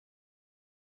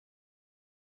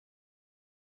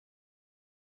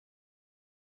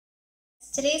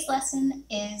Today's lesson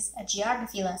is a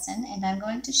geography lesson, and I'm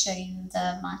going to show you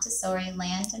the Montessori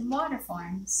land and water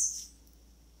forms.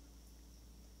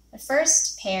 The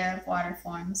first pair of water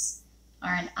forms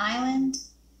are an island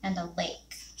and a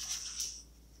lake.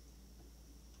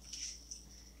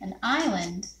 An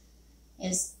island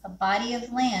is a body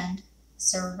of land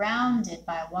surrounded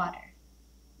by water.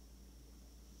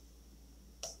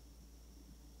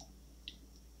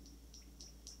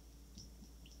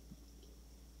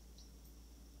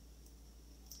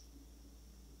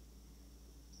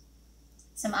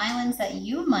 Some islands that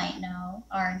you might know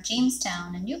are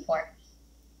Jamestown and Newport.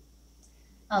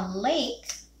 A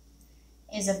lake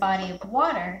is a body of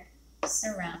water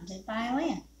surrounded by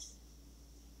land.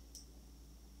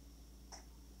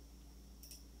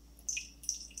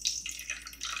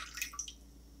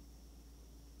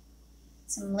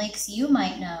 Some lakes you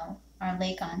might know are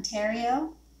Lake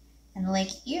Ontario and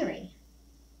Lake Erie.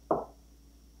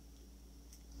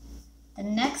 The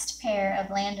next pair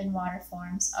of land and water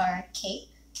forms are a cape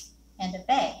and a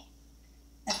bay.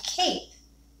 A cape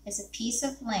is a piece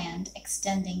of land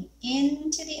extending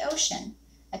into the ocean.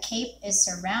 A cape is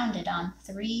surrounded on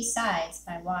three sides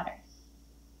by water.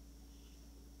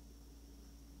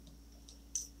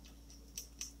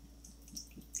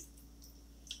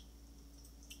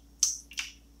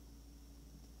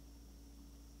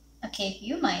 A cape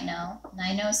you might know, and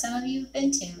I know some of you have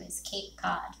been to, is Cape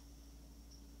Cod.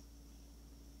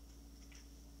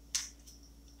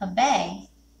 A bay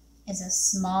is a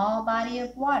small body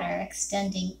of water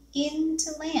extending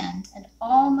into land and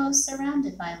almost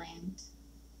surrounded by land.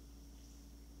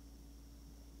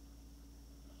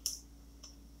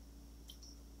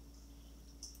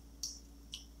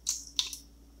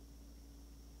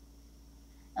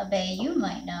 A bay you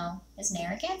might know is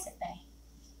Narragansett Bay.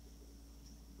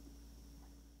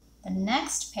 The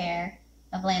next pair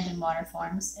of land and water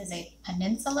forms is a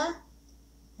peninsula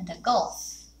and a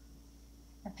gulf.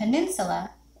 A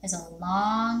peninsula is a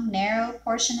long, narrow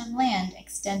portion of land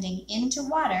extending into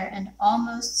water and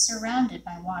almost surrounded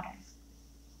by water.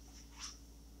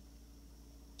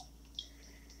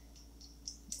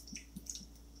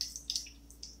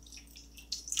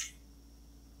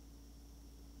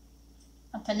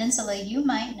 A peninsula you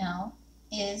might know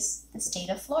is the state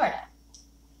of Florida.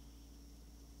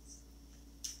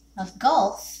 A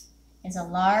gulf is a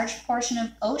large portion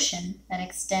of ocean that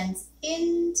extends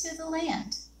into the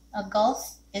land. A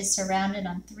gulf is surrounded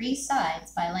on three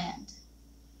sides by land.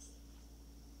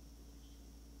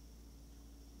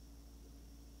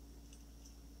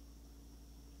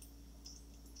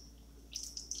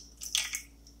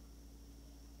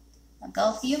 A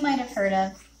gulf you might have heard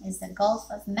of is the Gulf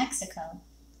of Mexico.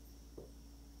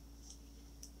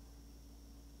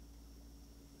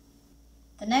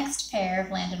 The next pair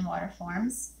of land and water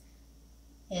forms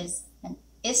is an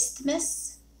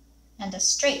isthmus and a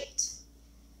strait.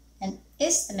 An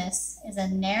isthmus is a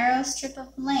narrow strip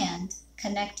of land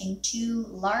connecting two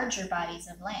larger bodies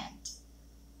of land.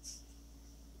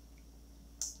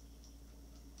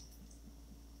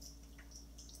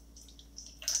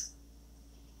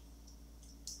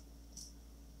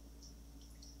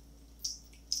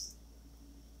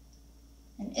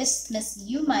 An isthmus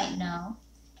you might know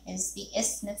is the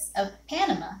Isthmus of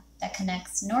Panama that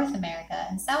connects North America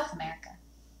and South America.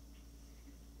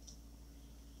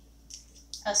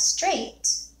 A strait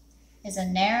is a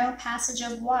narrow passage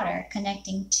of water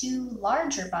connecting two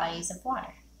larger bodies of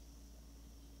water.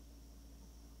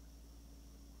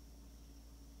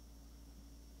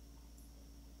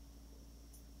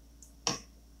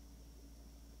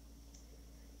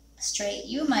 A strait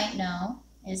you might know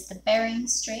is the Bering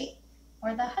Strait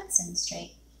or the Hudson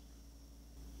Strait.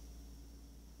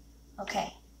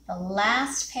 Okay, the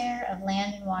last pair of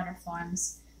land and water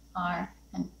forms are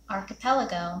an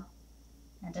archipelago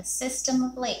and a system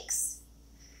of lakes.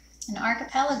 An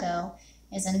archipelago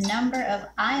is a number of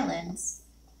islands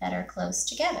that are close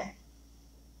together.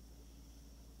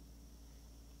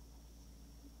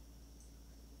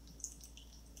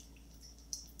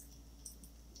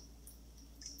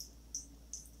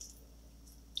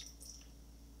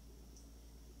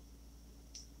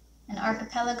 An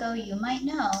archipelago you might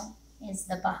know is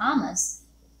the Bahamas.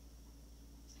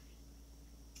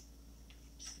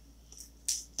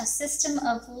 A system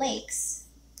of lakes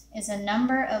is a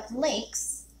number of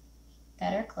lakes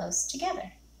that are close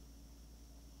together.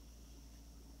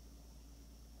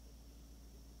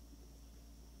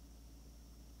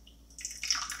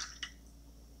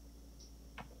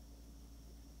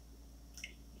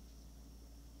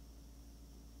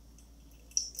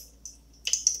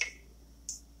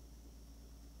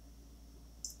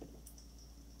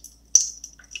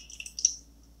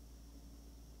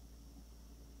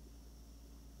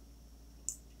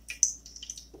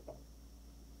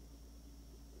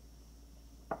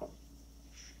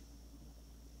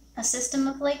 A system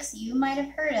of lakes you might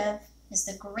have heard of is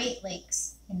the Great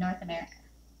Lakes in North America.